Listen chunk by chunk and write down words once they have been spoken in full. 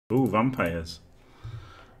Ooh, vampires.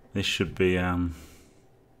 This should be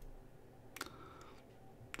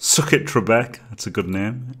Suck It Trebek. That's a good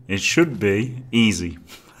name. It should be easy.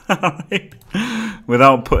 Right.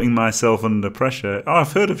 Without putting myself under pressure. Oh,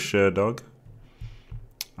 I've heard of Sherdog.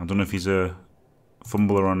 I don't know if he's a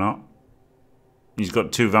fumbler or not. He's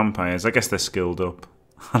got 2 vampires. I guess they're skilled up.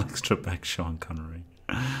 Alex Trebek, Sean Connery.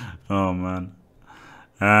 Oh, man.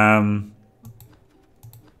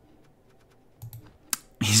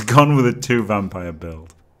 He's gone with a 2 vampire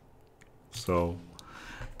build. So,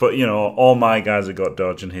 but, you know, all my guys have got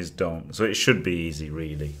dodge and his don't. So it should be easy,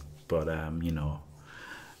 really. But, you know,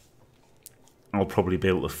 I'll probably be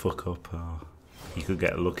able to fuck up. He could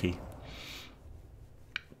get lucky.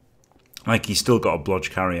 Like, he's still got a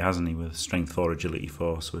blodge carrier, hasn't he, with strength 4, agility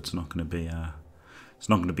 4. So it's not going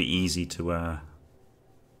to be easy to,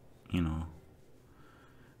 you know.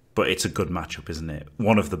 But it's a good matchup, isn't it?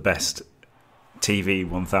 One of the best TV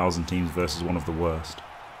 1000 teams versus one of the worst.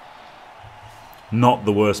 Not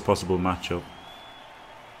the worst possible matchup.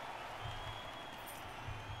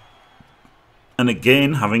 And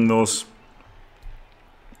again, having those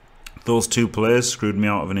 2 players screwed me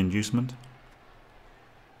out of an inducement.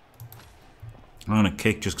 I'm going to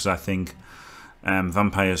kick just because I think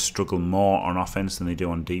vampires struggle more on offense than they do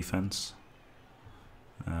on defense.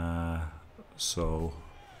 So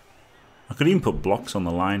I could even put blocks on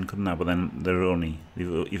the line, couldn't I? But then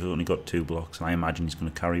you've only got 2 blocks, and I imagine he's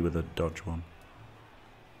going to carry with a dodge one.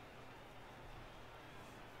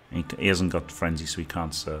 He hasn't got frenzy, so he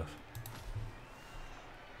can't surf.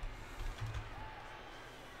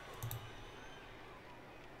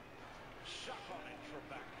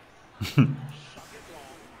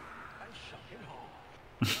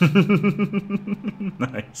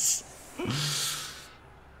 Nice.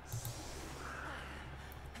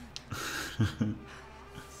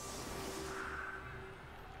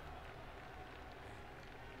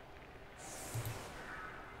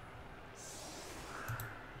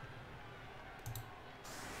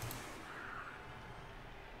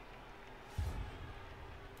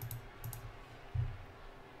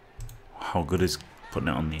 How good is putting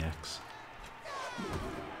it on the X?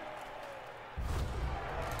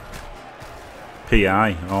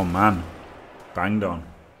 PI, oh man, banged on.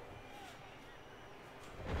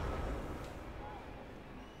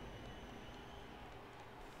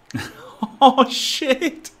 Oh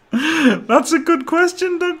shit! That's a good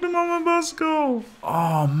question, Dr. Mama Bosco.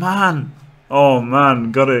 Oh man,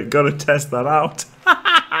 gotta test that out.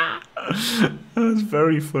 That's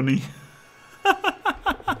very funny.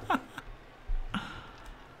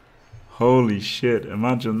 Holy shit!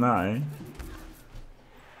 Imagine that, eh?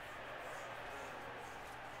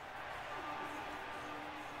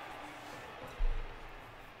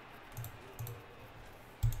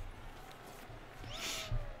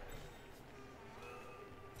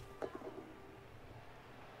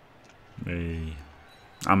 Hey,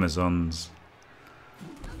 Amazons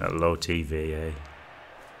at low TV, eh?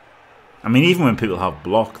 I mean, even when people have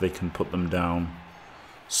block, they can put them down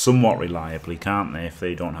somewhat reliably, can't they? If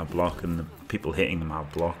they don't have block and the people hitting them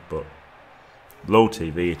have block, but low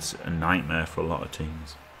TV, it's a nightmare for a lot of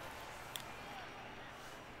teams.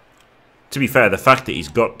 To be fair, the fact that he's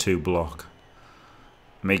got 2 block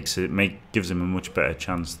gives him a much better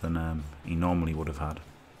chance than he normally would have had.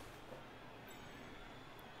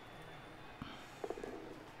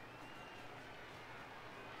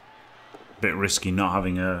 Bit risky not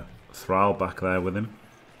having a Thrall back there with him.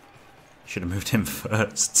 Should have moved him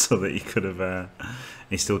first so that he could have.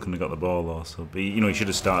 He still couldn't have got the ball also. But you know, he should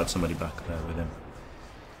have started somebody back there with him.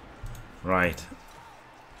 Right.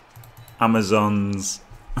 Amazons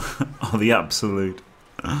are the absolute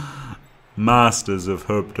masters of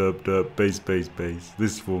herp derp derp base base base.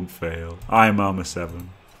 This won't fail. I'm Armor 7.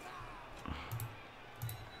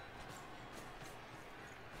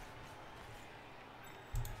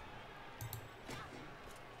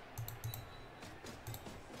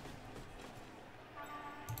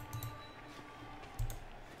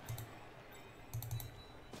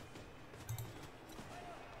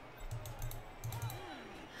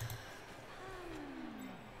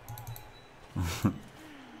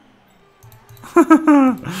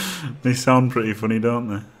 They sound pretty funny, don't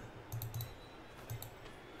they?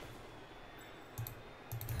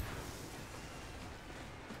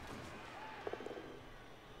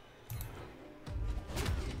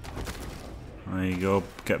 There you go,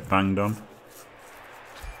 get banged on.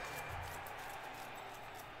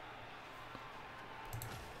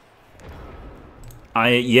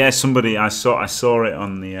 Somebody I saw it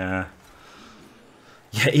on the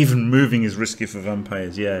yeah, even moving is risky for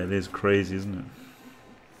vampires. Yeah, it is crazy, isn't it?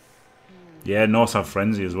 Yeah, Norse have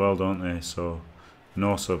frenzy as well, don't they? So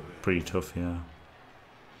Norse are pretty tough, yeah.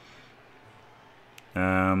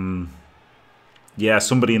 Yeah,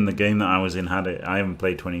 somebody in the game that I was in had it. I haven't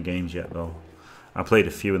played 20 games yet though. I played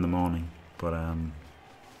a few in the morning, but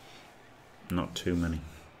not too many.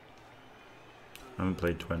 I haven't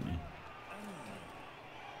played 20.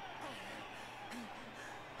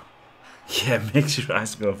 Yeah, makes your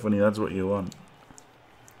eyes go funny. That's what you want.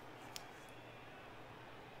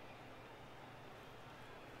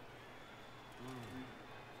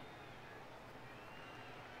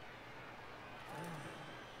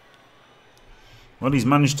 Well, he's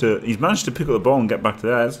managed to pick up the ball and get back to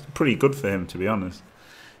there. It's pretty good for him, to be honest.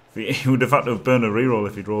 He would have had to have burned a reroll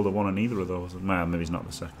if he'd rolled a 1 on either of those. Well, maybe he's not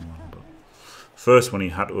the second one, but first one he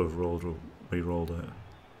had to have re-rolled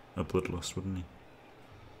a bloodlust, wouldn't he?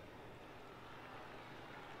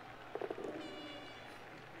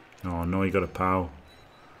 Oh no, he got a pow.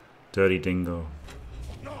 Dirty dingo.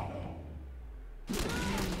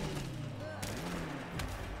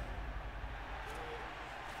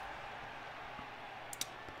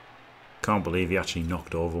 Can't believe he actually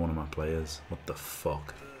knocked over one of my players. What the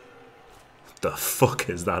fuck? What the fuck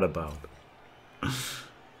is that about?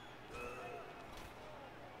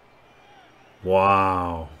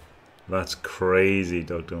 Wow. That's crazy,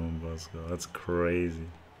 Dr. Mombosco. That's crazy.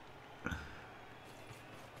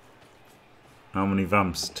 How many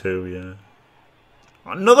vamps? 2, yeah.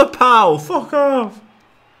 Another POW! Fuck off!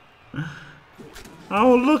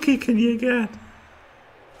 How lucky can you get?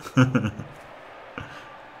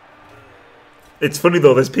 It's funny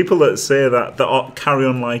though, there's people that say that carry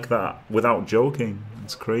on like that without joking.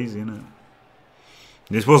 It's crazy, isn't it?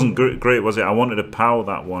 This wasn't great, was it? I wanted to POW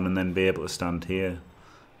that one and then be able to stand here.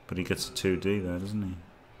 But he gets a 2D there, doesn't he?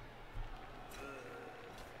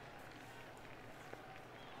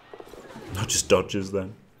 Not just dodges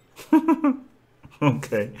then.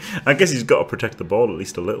 Okay. I guess he's got to protect the ball at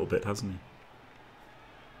least a little bit, hasn't he?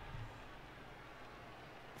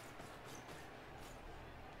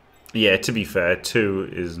 Yeah, to be fair,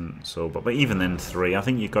 2 isn't so bad. But even then 3, I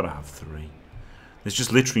think you've got to have 3. There's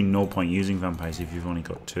just literally no point using vampires if you've only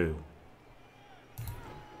got 2.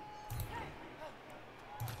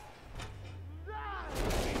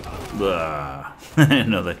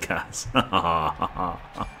 Another cast. Ah,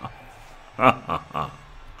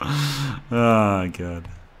 God.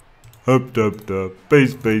 Up, up, up.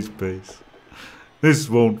 Base, base, base. This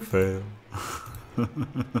won't fail.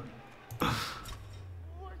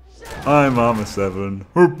 I'm Armor 7.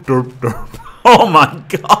 Herp, derp, derp. Oh my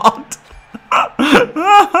God!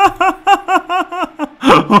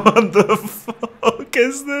 What the fuck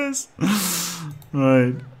is this?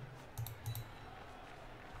 Right.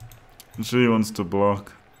 She wants to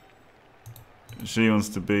block. She wants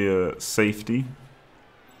to be a safety.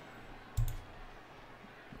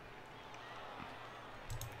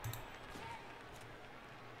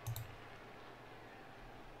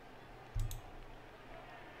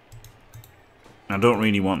 I don't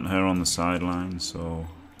really want her on the sideline, so...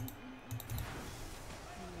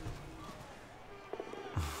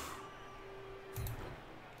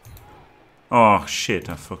 Oh shit,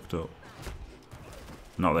 I fucked up.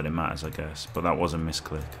 Not that it matters, I guess, but that was a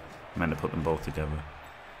misclick. I meant to put them both together.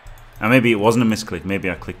 And maybe it wasn't a misclick,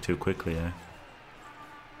 maybe I clicked too quickly, yeah.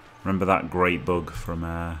 Remember that great bug from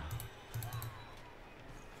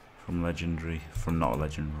Legendary, from not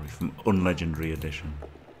Legendary, from Unlegendary Edition.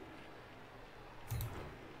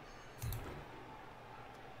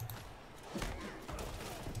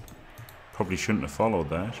 Probably shouldn't have followed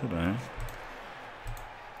there, should I?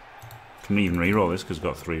 Couldn't even reroll this because it's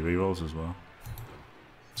got 3 rerolls as well.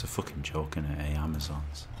 It's a fucking joke, innit,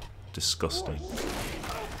 Amazons. Disgusting.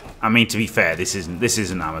 I mean, to be fair, this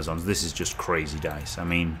isn't Amazons. This is just crazy dice. I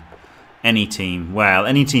mean, any team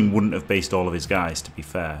wouldn't have based all of his guys, to be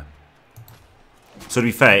fair. So to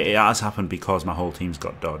be fair, it has happened because my whole team's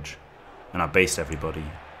got dodge, and I based everybody.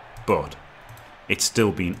 But it's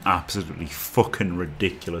still been absolutely fucking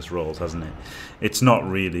ridiculous rolls, hasn't it? It's not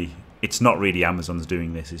really Amazons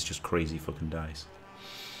doing this. It's just crazy fucking dice.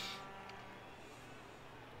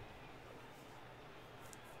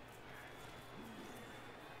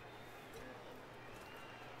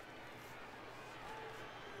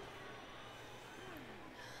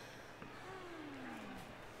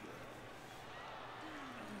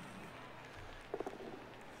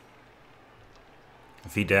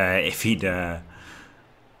 If he'd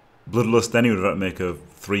Bloodlust, then he would have to make a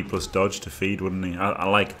 3+ dodge to feed, wouldn't he? I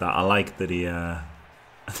like that. I like that he that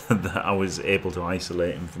I was able to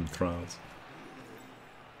isolate him from Thralls.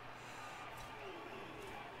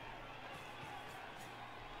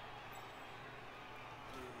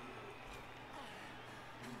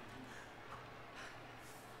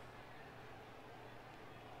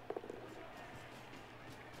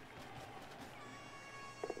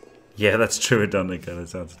 Yeah, that's true, Donica.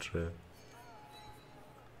 That's true.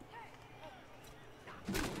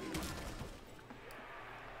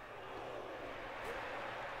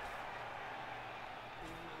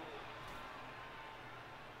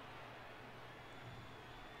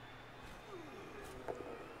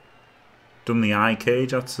 Done the eye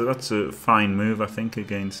cage. That's a fine move, I think,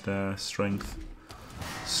 against strength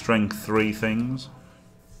 3 things.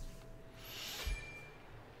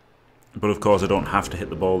 But of course, I don't have to hit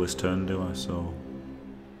the ball this turn, do I? So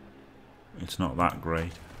it's not that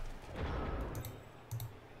great.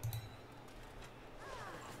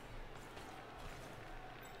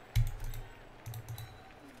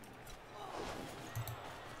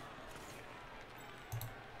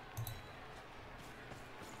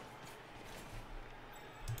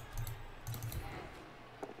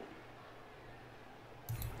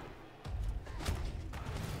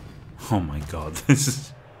 Oh my god, this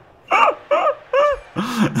is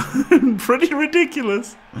pretty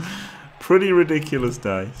ridiculous. Pretty ridiculous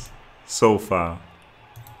dice so far.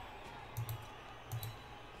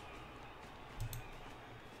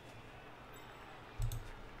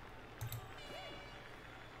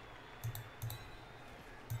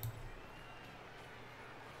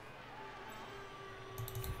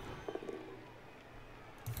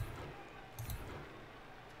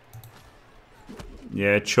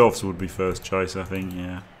 Yeah, Chuffs would be first choice, I think,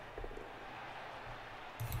 yeah.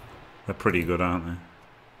 They're pretty good, aren't they?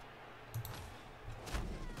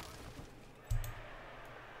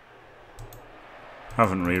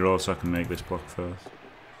 Haven't rerolled, so I can make this block first.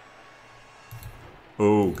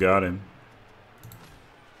 Oh, got him.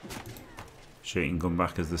 She can come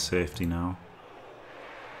back as the safety now.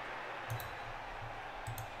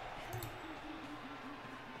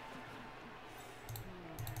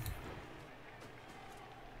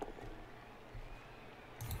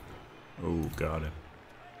 Oh, got him.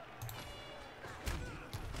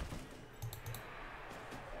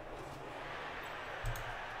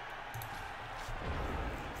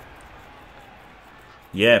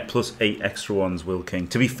 Yeah, plus 8 extra ones, Will King.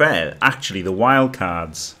 To be fair, actually, the wild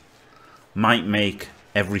cards might make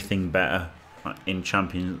everything better in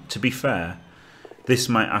Champions. To be fair, this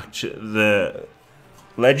might actually, the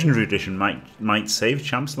Legendary Edition might save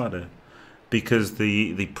Champs Ladder, because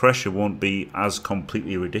the pressure won't be as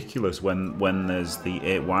completely ridiculous when there's the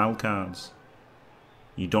 8 wild cards.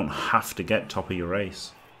 You don't have to get top of your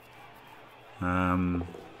race.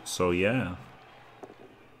 So yeah,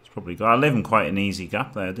 it's probably good. I live in quite an easy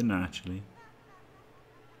gap there, didn't I? Actually,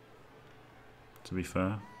 to be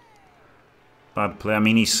fair, bad play. I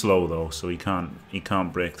mean, he's slow though, so he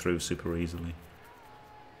can't break through super easily.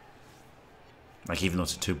 Like, even though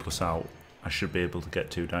it's a 2+ out, I should be able to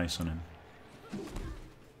get 2 dice on him.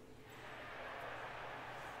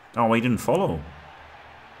 Oh, he didn't follow.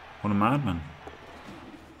 What a madman.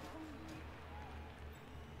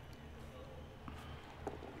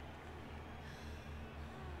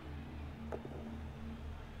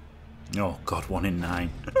 Oh god, 1 in 9.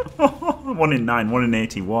 1 in 9, 1 in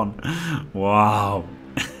 81. Wow.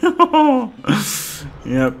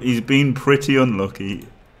 Yep, he's been pretty unlucky.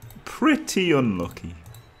 Pretty unlucky.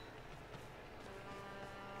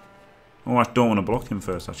 Oh, I don't want to block him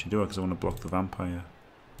first, actually, do I? Because I want to block the vampire.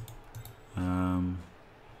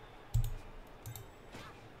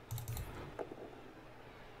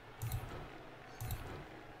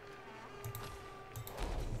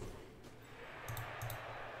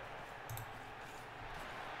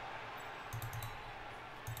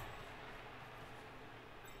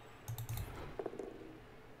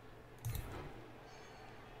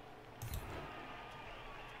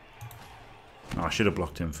 Oh, I should have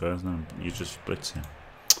blocked him first. No, you just blitz him.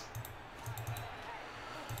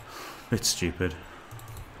 Bit stupid.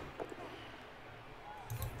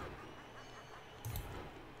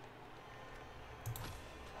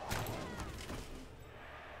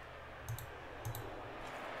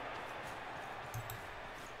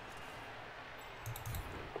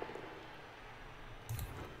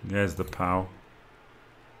 There's the POW.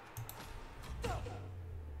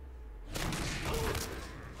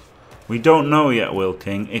 We don't know yet, Will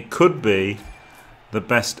King. It could be the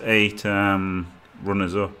best 8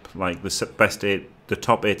 runners-up, like the best 8, the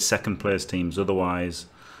top 8 second-place teams. Otherwise,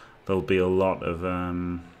 there'll be a lot of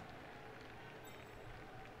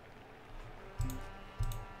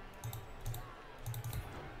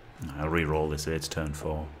I'll re-roll this. It's turn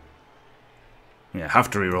 4. Yeah, I have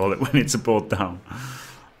to re-roll it when it's a board down.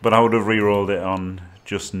 But I would have re-rolled it on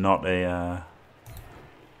just not a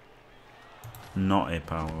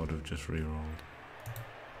power. I would have just re-rolled.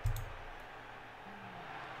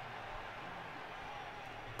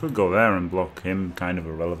 Could go there and block him kind of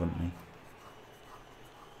irrelevantly.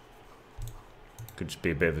 Could just be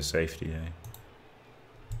a bit of a safety, eh?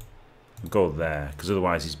 Go there, because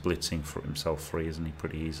otherwise he's blitzing for himself free, isn't he,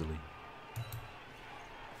 pretty easily.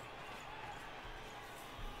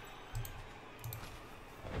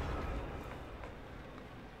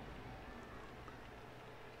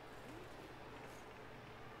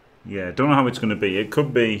 Yeah, don't know how it's going to be. It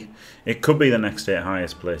could be the next 8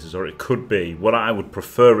 highest places, or it could be what I would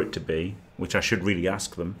prefer it to be, which I should really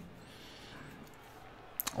ask them,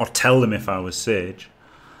 or tell them if I was Sage.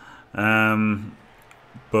 But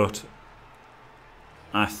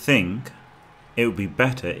I think it would be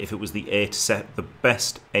better if it was the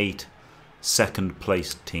best 8 second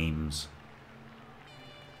placed teams,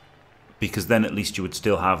 because then at least you would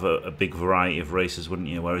still have a big variety of races, wouldn't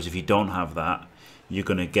you? Whereas if you don't have that, you're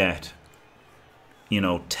going to get, you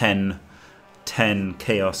know, 10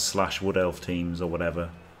 Chaos / Wood Elf teams or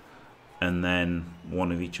whatever, and then one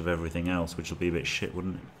of each of everything else, which will be a bit shit,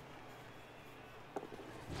 wouldn't it?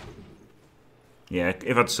 Yeah,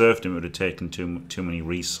 if I'd surfed him, it would have taken too many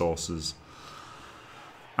resources.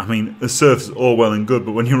 I mean, the surf's all well and good,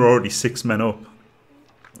 but when you're already 6 men up,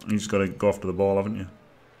 you just got to go after the ball, haven't you?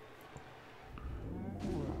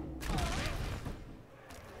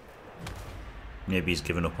 Maybe he's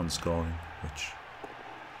given up on scoring, which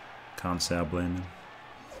can't say I blame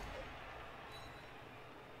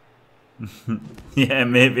him. Yeah,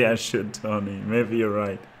 maybe I should, Tony. Maybe you're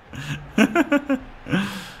right.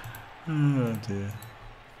 Oh dear.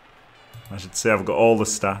 I should say I've got all the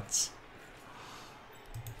stats.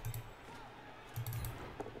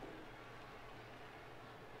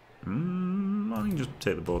 I can just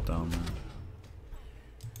take the boat down there.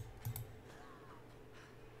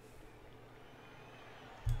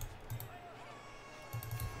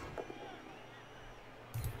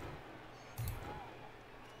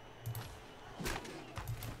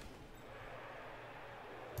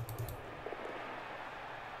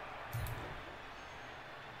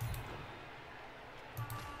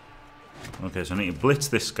 Okay, so I need to blitz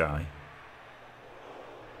this guy.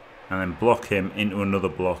 And then block him into another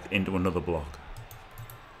block, into another block.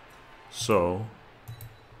 So...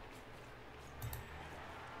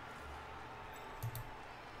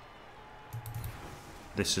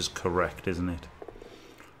 this is correct, isn't it?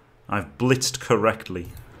 I've blitzed correctly.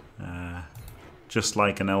 Just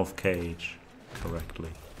like an elf cage correctly.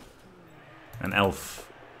 An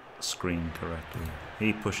elf screen correctly.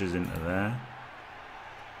 He pushes into there.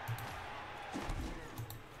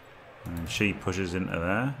 And she pushes into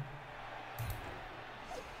there.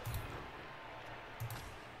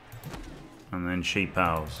 And then she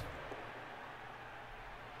pows.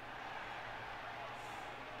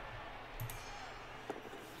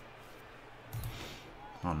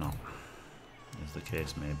 Or not, as the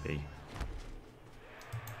case may be.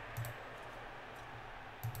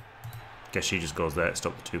 Guess she just goes there to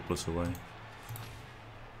stop the 2+ away.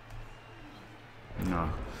 No.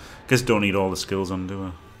 Guess don't need all the skills on, do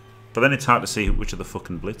I? But then it's hard to see which are the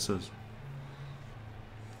fucking blitzers.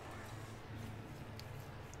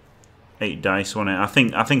 8 dice on it. I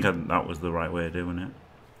think that was the right way of doing it.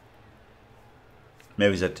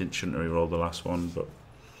 Maybe I shouldn't have re-rolled the last one, but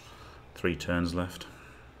 3 turns left.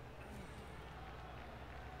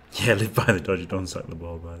 Yeah, live by the dodge, don't sack the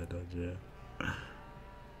ball by the dodge, yeah.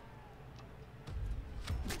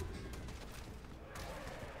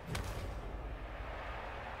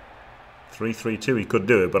 3-3-2, he could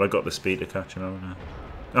do it, but I got the speed to catch him, haven't I?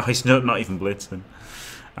 Oh, he's not even blitzing.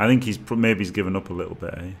 I think maybe he's given up a little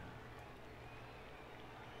bit, eh?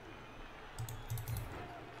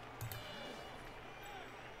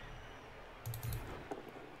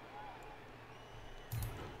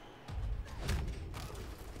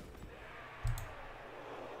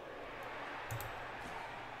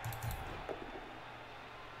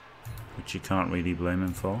 Which you can't really blame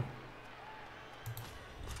him for.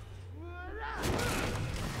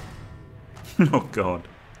 Oh god.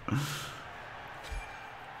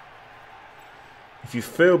 If you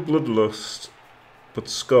fail Bloodlust but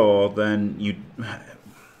score, then you...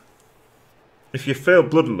 If you fail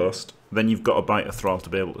Bloodlust, then you've got to bite a thrall to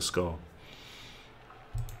be able to score.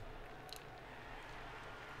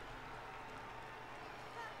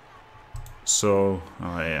 So,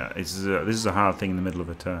 oh yeah, this is a hard thing in the middle of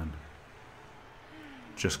a turn.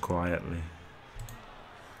 Just quietly.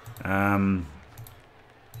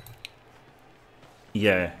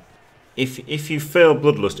 Yeah, if you fail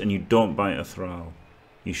Bloodlust and you don't bite a thrall,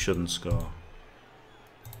 you shouldn't score.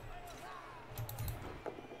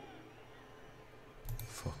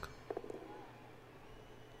 Fuck.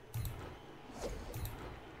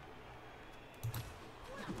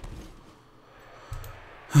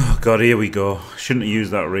 God, here we go. Shouldn't have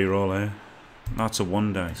used that reroll, eh? That's a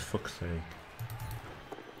 1 dice, fuck's sake.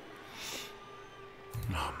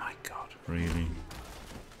 Oh my god, really?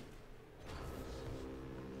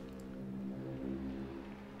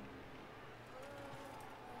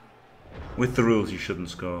 With the rules, you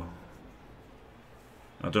shouldn't score.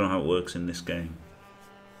 I don't know how it works in this game.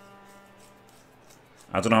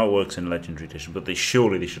 I don't know how it works in Legendary Edition, but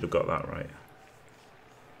surely they should have got that right.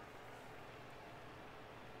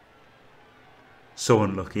 So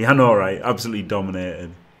unlucky. I know, right? Absolutely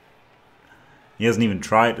dominated. He hasn't even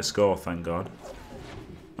tried to score, thank God.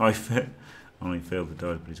 Oh, he only failed the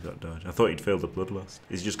dodge, but he's got dodge. I thought he'd failed the bloodlust.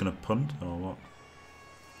 Is he just going to punt, or what?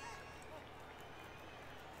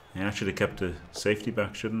 Yeah, I should have kept a safety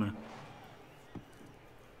back, shouldn't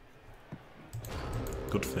I?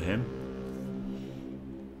 Good for him.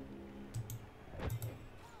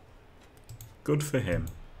 Good for him.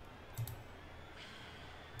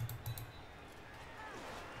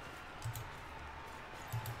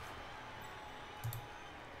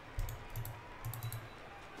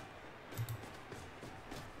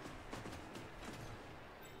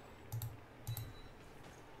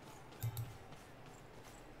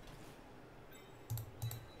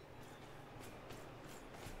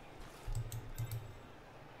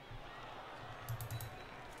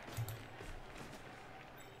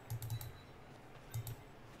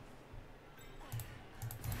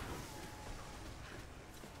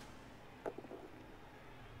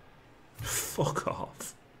 Fuck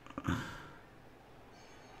off.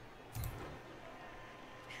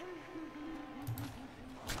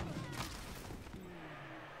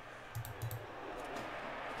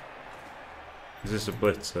 Is this a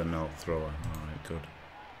blitzer? No, thrower. Alright, good.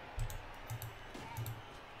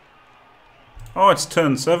 Oh, it's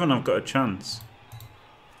turn 7. I've got a chance.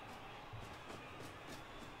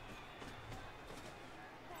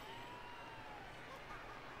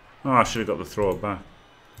 Oh, I should have got the thrower back.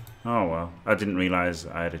 Oh well, I didn't realise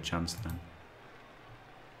I had a chance then.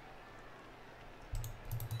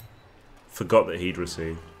 Forgot that he'd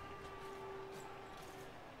received.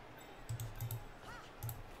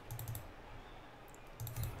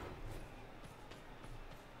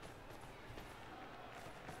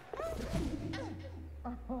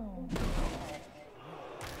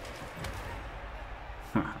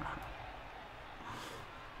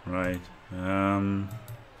 Right.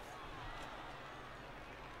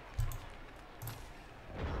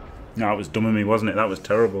 No, it was dumb of me, wasn't it? That was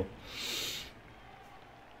terrible.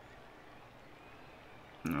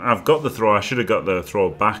 I've got the throw. I should have got the throw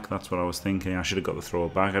back. That's what I was thinking. I should have got the throw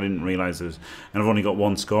back. I didn't realise there was... And I've only got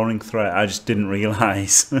one scoring threat. I just didn't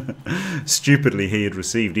realise. Stupidly, he had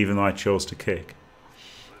received, even though I chose to kick.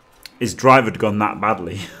 His drive had gone that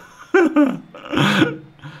badly.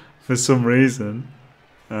 For some reason.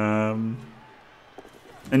 And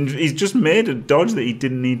he's just made a dodge that he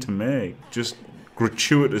didn't need to make. Just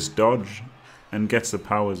gratuitous dodge. And gets the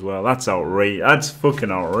power as well. That's outrageous. That's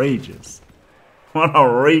fucking outrageous. What an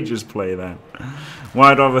outrageous play then.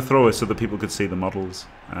 Why do I have a thrower? So that people could see the models.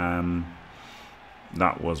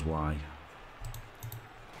 That was why.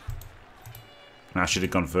 I should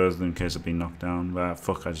have gone further in case I'd been knocked down. But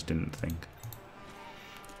fuck, I just didn't think.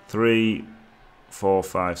 3, 4,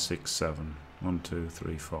 5, 6, 7. 1, 2,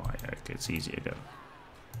 3, 4. Okay, it's easy to go.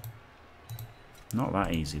 Not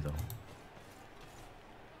that easy though.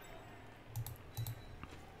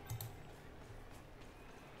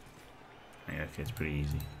 Yeah, okay, it's pretty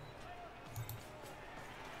easy.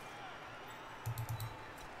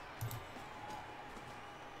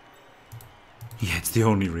 Yeah, it's the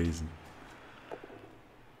only reason.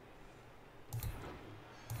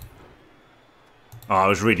 Oh, I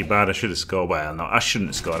was really bad. I should have scored. Well, no, I shouldn't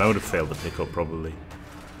have scored. I would have failed to pick up, probably.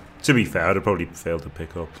 To be fair, I'd have probably failed to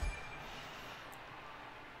pick up.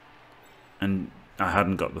 And I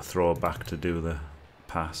hadn't got the throw back to do the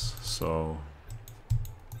pass, so...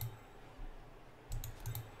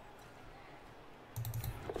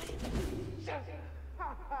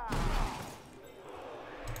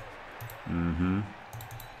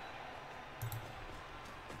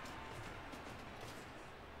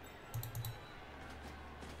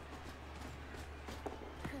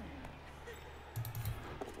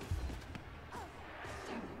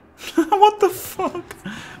 What the fuck?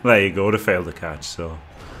 There you go, would have failed to catch, so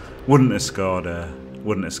wouldn't have scored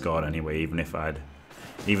anyway, even if I'd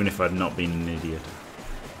not been an idiot.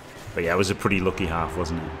 But yeah, it was a pretty lucky half,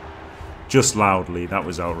 wasn't it? Just loudly, that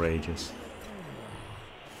was outrageous.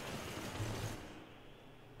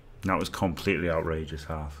 That was completely outrageous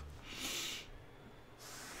half.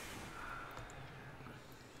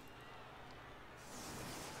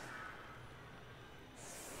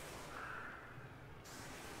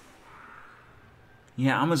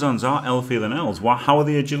 Yeah, Amazons are healthier than elves. How are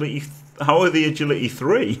the agility? How are the agility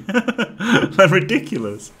 3? They're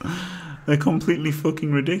ridiculous. They're completely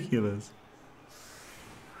fucking ridiculous.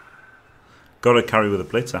 Got to carry with a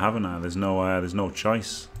blitzer, haven't I? There's no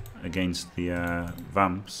choice against the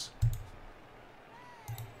vamps.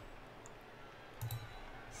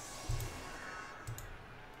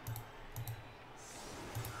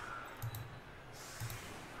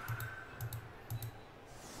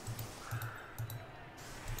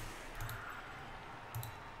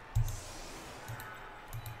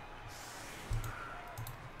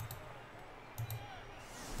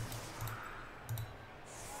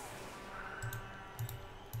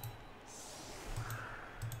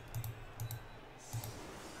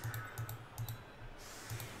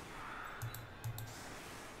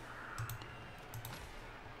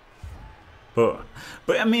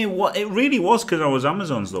 But I mean, what it really was because I was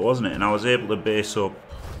Amazons, though, wasn't it? And I was able to base up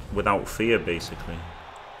without fear, basically.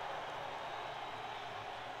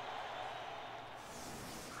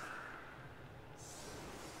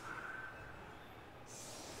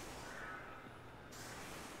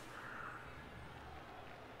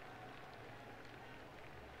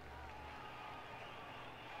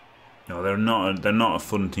 No, they're not a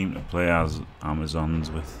fun team to play as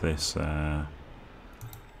Amazons with this.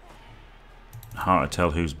 Hard to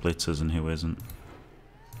tell who's blitzers and who isn't.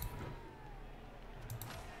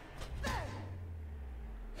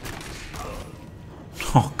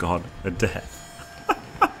 Oh god, a death.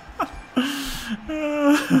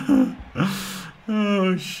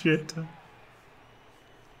 Oh shit.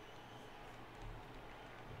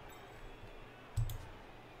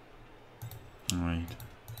 Alright.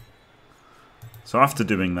 So after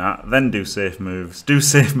doing that, then do safe moves. Do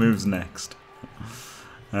safe moves next.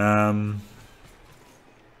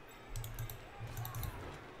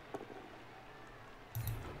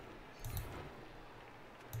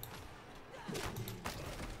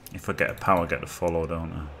 If I get a power, I get to follow,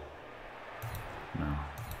 don't I? No.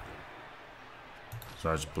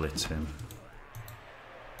 So I just blitz him.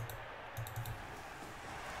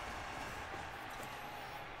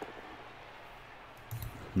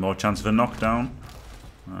 More chance of a knockdown.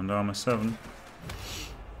 And armor 7.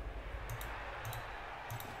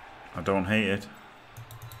 I don't hate it.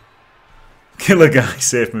 Kill a guy,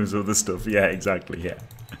 safe moves, other stuff. Yeah, exactly, yeah.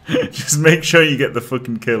 Just make sure you get the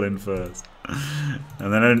fucking kill in first.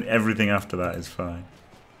 And then everything after that is fine.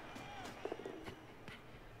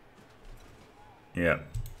 Yeah.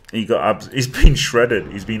 He's been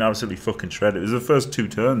shredded. He's been absolutely fucking shredded. It was the first 2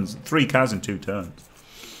 turns. 3 cars in 2 turns.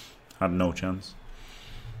 Had no chance.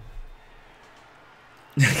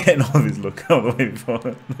 Getting all of his luck all the way before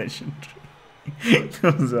legendary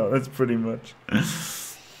comes out. That's pretty much.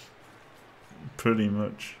 Pretty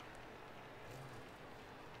much.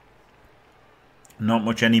 Not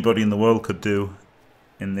much anybody in the world could do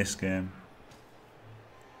in this game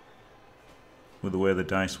with the way the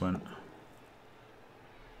dice went.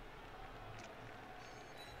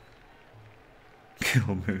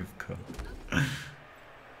 Kill move cut.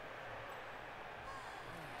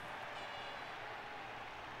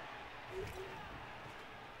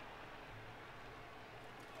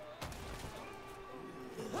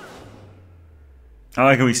 I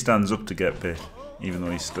like how he stands up to get bit, even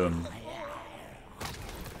though he's stunned.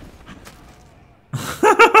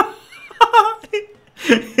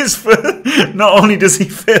 Not only does he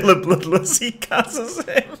fail a bloodlust, he casts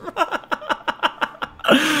him.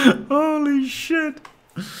 Holy shit.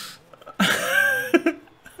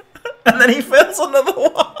 And then he fails another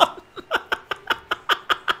one.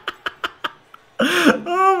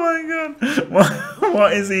 Oh my god.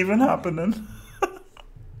 What is even happening?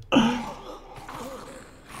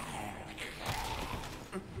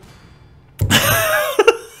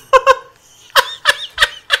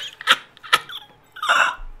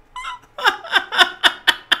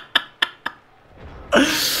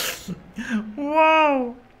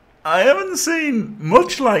 Wow, I haven't seen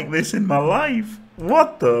much like this in my life.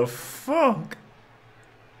 What the fuck?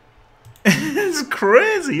 It's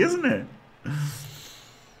crazy, isn't it?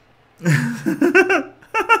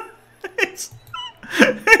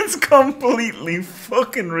 It's completely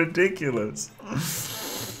fucking ridiculous.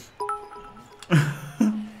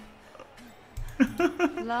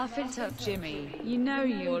 Laugh it up, Jimmy. You know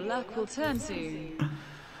your luck will turn soon.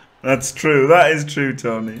 That's true. That is true,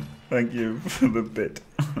 Tony. Thank you for the bit.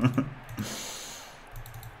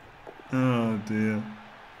 Oh dear.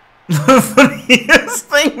 The funniest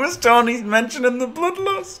thing was Tony's mentioning the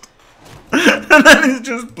bloodlust. And then it's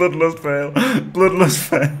just bloodlust fail. Bloodlust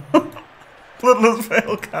fail. Bloodlust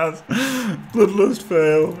fail, Kaz. Bloodlust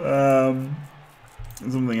fail.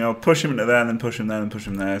 Something else. Push him into there, and then push him there, and push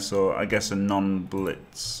him there. So I guess a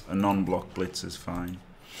non-blitz, a non-block blitz is fine.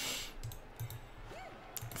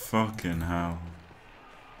 Fucking hell.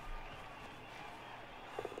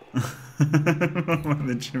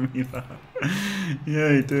 The Jimmy laugh.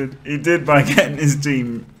 Yeah, he did. He did by getting his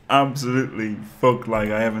team absolutely fucked like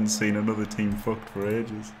I haven't seen another team fucked for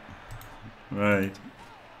ages. Right.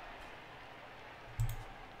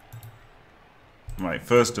 Right,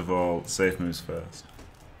 first of all, safe moves first.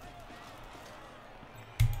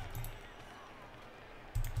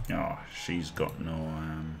 Oh, she's got no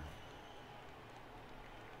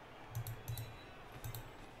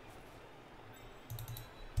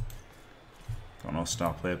got no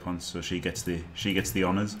star player points, so she gets the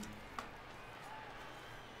honours.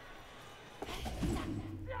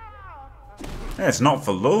 Yeah, it's not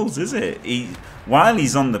for lulz, is it? While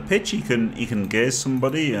he's on the pitch, he can gaze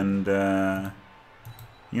somebody and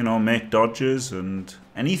you know, make dodges, and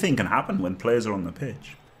anything can happen when players are on the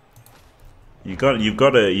pitch. You've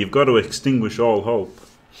got to extinguish all hope.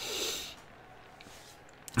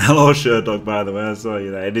 Hello, Sherdog, by the way, I saw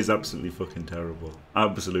you there. It is absolutely fucking terrible.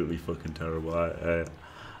 Absolutely fucking terrible.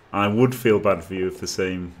 I would feel bad for you if the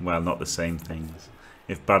same, well, not the same things,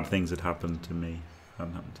 if bad things had happened to me.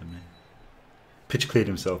 Hadn't happened to me. Pitch cleared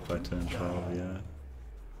himself by turn 12, yeah.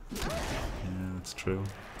 Yeah, that's true.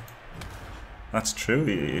 That's true.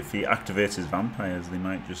 If he activates his vampires, they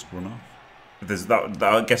might just run off. There's that.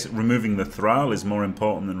 I guess removing the Thrall is more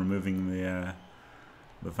important than removing the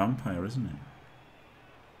vampire, isn't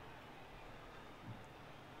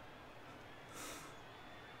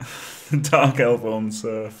it? Dark Elf on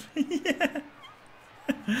Surf. Yeah.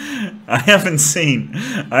 I haven't seen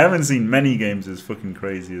many games as fucking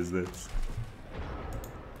crazy as this.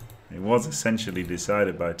 It was essentially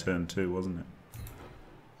decided by turn 2, wasn't it?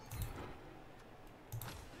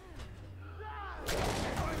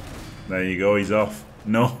 There you go, he's off.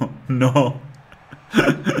 No, no.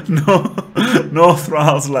 No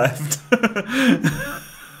Thralls left.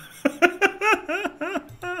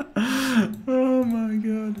 Oh my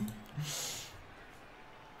god.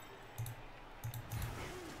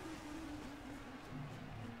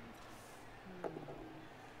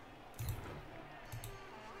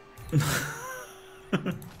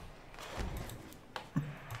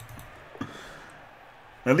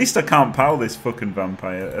 At least I can't pal this fucking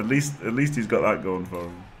vampire. At least he's got that going for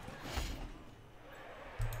him.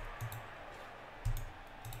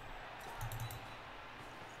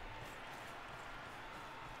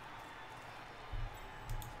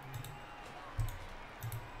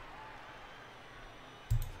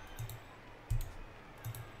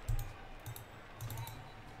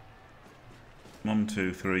 One,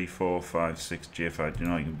 two, three, 4, 5, 6 GFI. You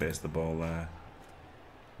know you can base the ball there.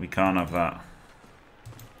 We can't have that.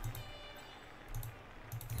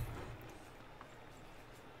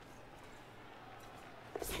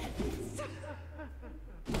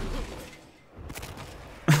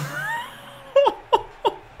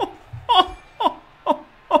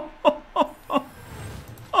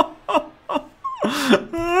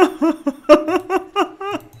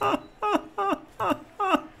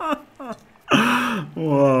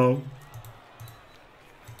 Wow.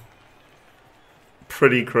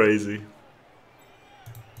 Pretty crazy.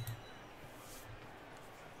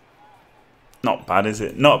 Not bad, is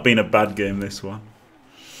it? Not been a bad game, this one.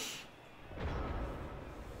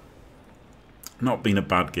 Not been a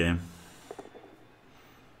bad game.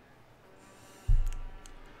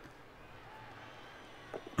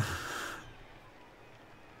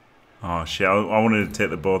 Oh shit, I wanted to take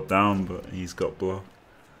the board down, but he's got blocked.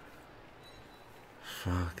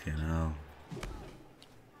 Fucking hell.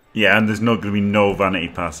 Yeah, and there's not going to be no vanity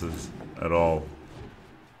passes at all.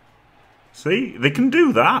 See? They can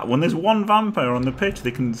do that. When there's one vampire on the pitch, they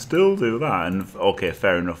can still do that. And okay,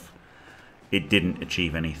 fair enough. It didn't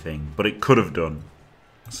achieve anything, but it could have done.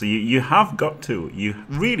 So you have got to. You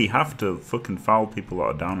really have to fucking foul people that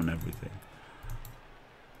are down and everything.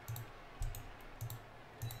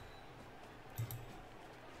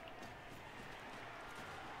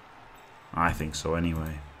 I think so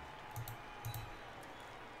anyway.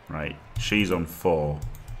 Right, she's on 4.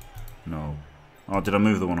 No. Oh, did I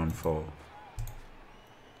move the one on 4?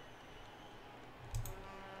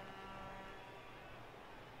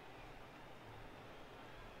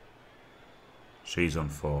 She's on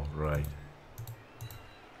 4, right.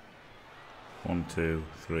 1, 2,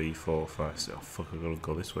 3, 4, 5, 6. Oh fuck, I gotta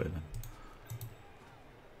go this way then.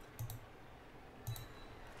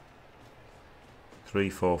 Three,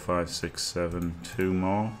 4, 5, 6, 7. 2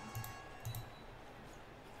 more.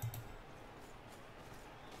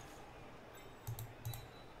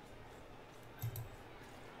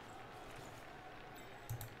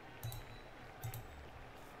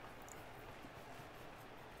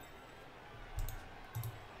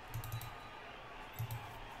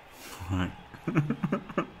 Right.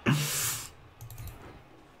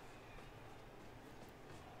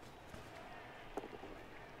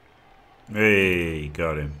 Hey,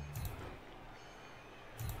 got him.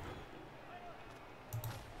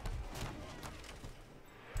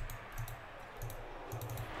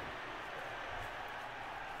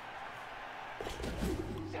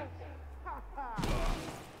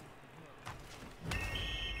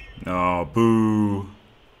 Oh, boo.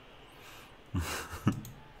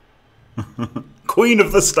 Queen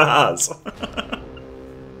of the Stars.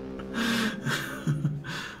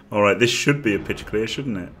 Alright, this should be a pitch clear,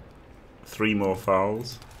 shouldn't it? 3 more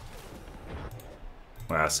fouls.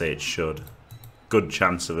 Well, I say it should. Good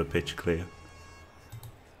chance of a pitch clear.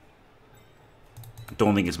 I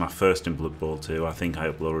don't think it's my first in Blood Bowl 2. I think I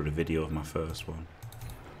uploaded a video of my first one.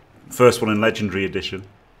 First one in Legendary Edition.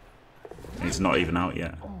 It's not even out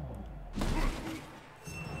yet.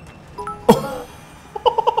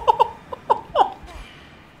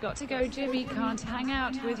 Got to go, Jimmy. Can't hang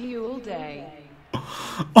out with you all day.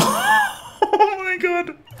 Oh my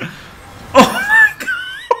god. Oh my god.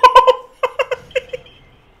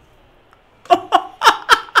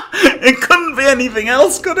 It couldn't be anything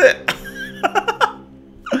else, could it?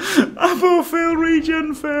 Abo fail,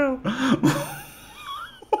 regen fail.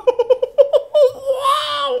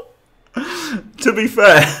 Wow. To be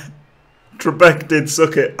fair, Trebek did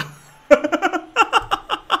suck it.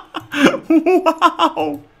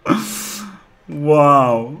 Wow.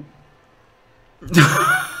 Wow.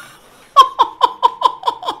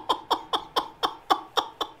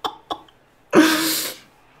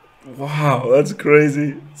 Wow, that's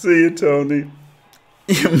crazy. See you, Tony.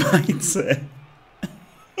 You might say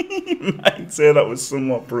that was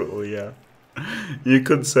somewhat brutal, yeah. You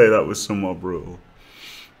could say that was somewhat brutal.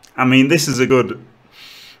 I mean, this is a good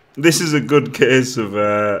case of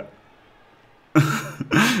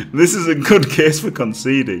this is a good case for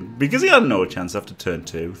conceding, because he had no chance after turn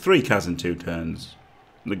 2. 3 Kaz in 2 turns.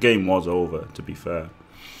 The game was over, to be fair.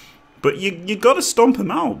 But you got to stomp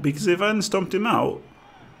him out, because if I hadn't stomped him out,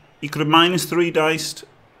 he could have -3 diced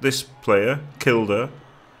this player, killed her,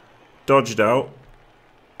 dodged out.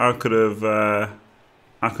 I could have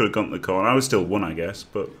gone to the corner. I was still won, I guess,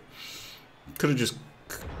 but could have just.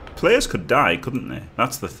 Players could die, couldn't they?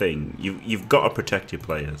 That's the thing. You've got to protect your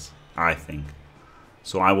players, I think.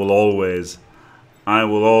 So I will always. Oh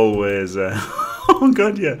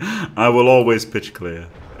god, yeah. I will always pitch clear.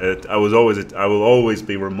 I will always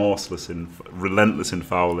be relentless in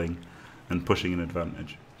fouling and pushing an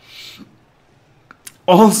advantage.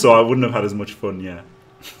 Also, I wouldn't have had as much fun, yeah.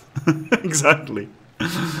 Exactly.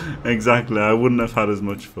 Exactly, I wouldn't have had as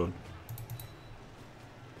much fun.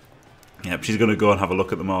 Yep, she's going to go and have a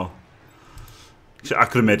look at them all. I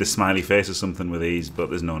could have made a smiley face or something with these, but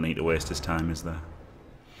there's no need to waste his time, is there?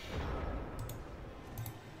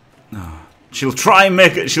 Oh, she'll try and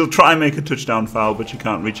make a touchdown foul, but she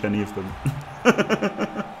can't reach any of them.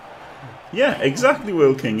 Yeah, exactly,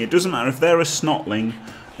 Will King. It doesn't matter if they're a snotling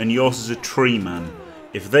and yours is a tree man.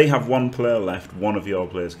 If they have one player left, one of your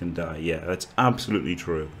players can die. Yeah, that's absolutely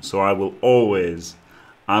true. So I will always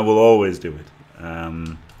do it.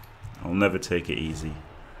 I'll never take it easy,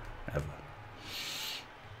 ever.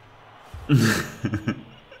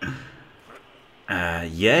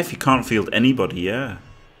 Yeah, if you can't field anybody, yeah,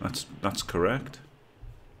 that's correct.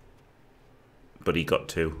 But he got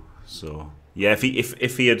 2, so yeah.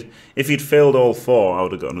 If he'd failed all 4, I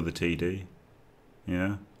would have got another TD.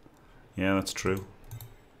 Yeah, yeah, that's true.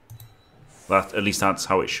 At least that's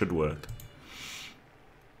how it should work.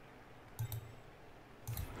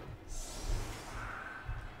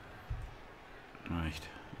 Right.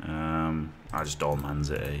 I just all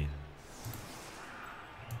man's at 8.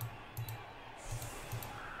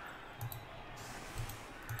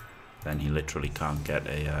 Then he literally can't get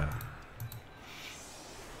a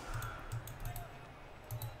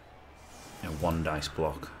 1 dice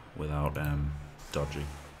block without dodging.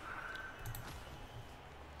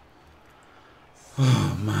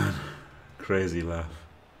 Oh man, crazy laugh.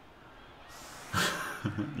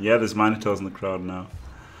 Yeah, there's Minotaurs in the crowd now.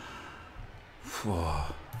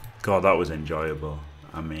 Whoa. God, that was enjoyable.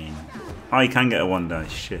 I mean, oh, you can get a 1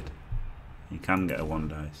 dice. Shit, you can get a 1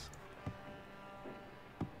 dice.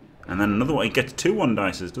 And then another one. He gets 2 1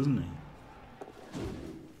 dices, doesn't he?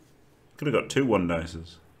 Could have got 2 1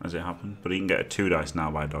 dices as it happened, but he can get a 2 dice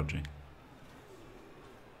now by dodging.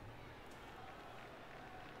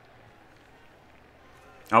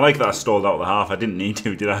 I like that I stalled out the half. I didn't need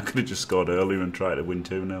to, did I? I could have just scored earlier and tried to win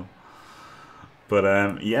 2-0. But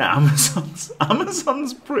yeah,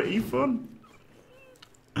 Amazon's pretty fun.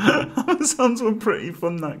 Amazons were pretty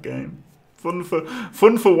fun that game. Fun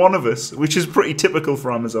for one of us, which is pretty typical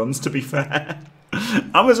for Amazons, to be fair.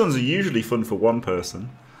 Amazons are usually fun for one person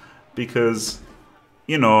because,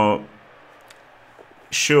 you know,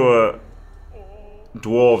 sure,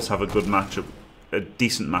 dwarves have a good matchup, a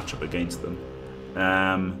decent matchup against them.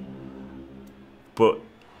 But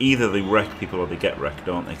either they wreck people or they get wrecked,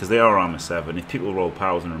 don't they? Because they are armor 7. If people roll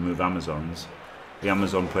powers and remove Amazons, the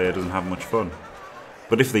Amazon player doesn't have much fun.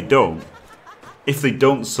 But if they don't,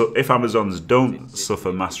 if Amazons don't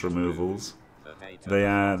suffer mass removals,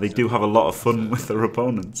 they do have a lot of fun with their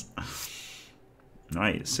opponents.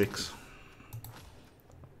 Right, 6.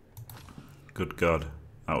 Good God,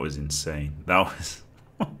 that was insane. That was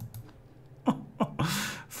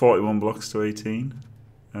 41 blocks to 18,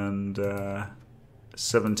 and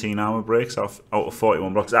 17 armor breaks out of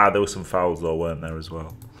 41 blocks. There were some fouls though, weren't there, as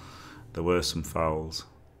well? There were some fouls.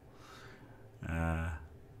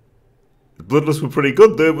 The Bloodlust were pretty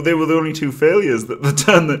good. They were the only 2 failures. The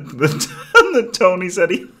turn that Tony said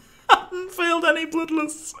he hadn't failed any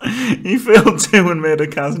Bloodlusts. He failed 2 and made a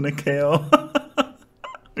Kaz and a KO.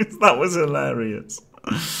 That was hilarious.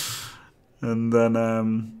 And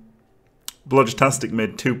then Blodgetastic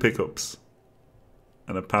made 2 pickups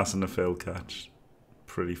and a pass and a failed catch.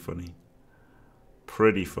 Pretty funny.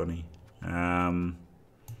 Pretty funny.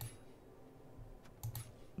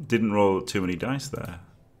 Didn't roll too many dice there,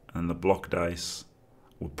 and the block dice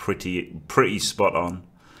were pretty spot on.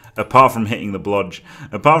 Apart from hitting the blodge,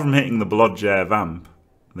 vamp,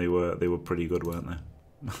 they were pretty good, weren't they?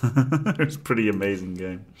 It was a pretty amazing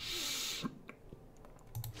game.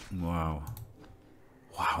 Wow,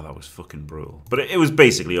 that was fucking brutal. But it was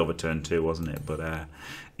basically over turn 2, wasn't it? But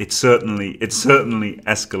it certainly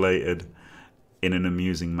escalated in an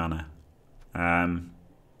amusing manner.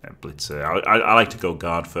 Blitzer. I like to go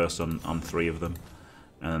guard first on 3 of them,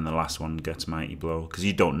 and then the last one gets Mighty Blow, because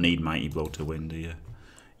you don't need Mighty Blow to win, do you?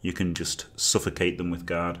 You can just suffocate them with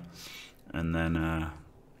guard, and then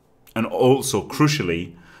and also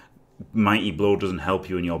crucially, Mighty Blow doesn't help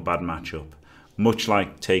you in your bad matchup. Much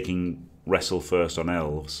like taking Wrestle first on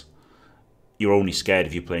elves, you're only scared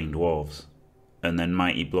if you're playing dwarves, and then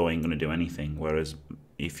Mighty Blow ain't going to do anything. Whereas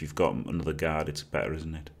if you've got another guard, it's better,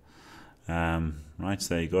 isn't it? Right,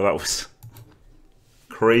 so there you go. That was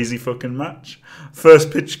crazy fucking match.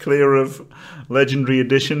 First pitch clear of Legendary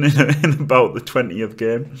Edition in about the 20th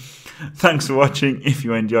game. Thanks for watching. If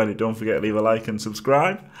you enjoyed it, don't forget to leave a like and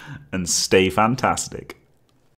subscribe, and stay fantastic.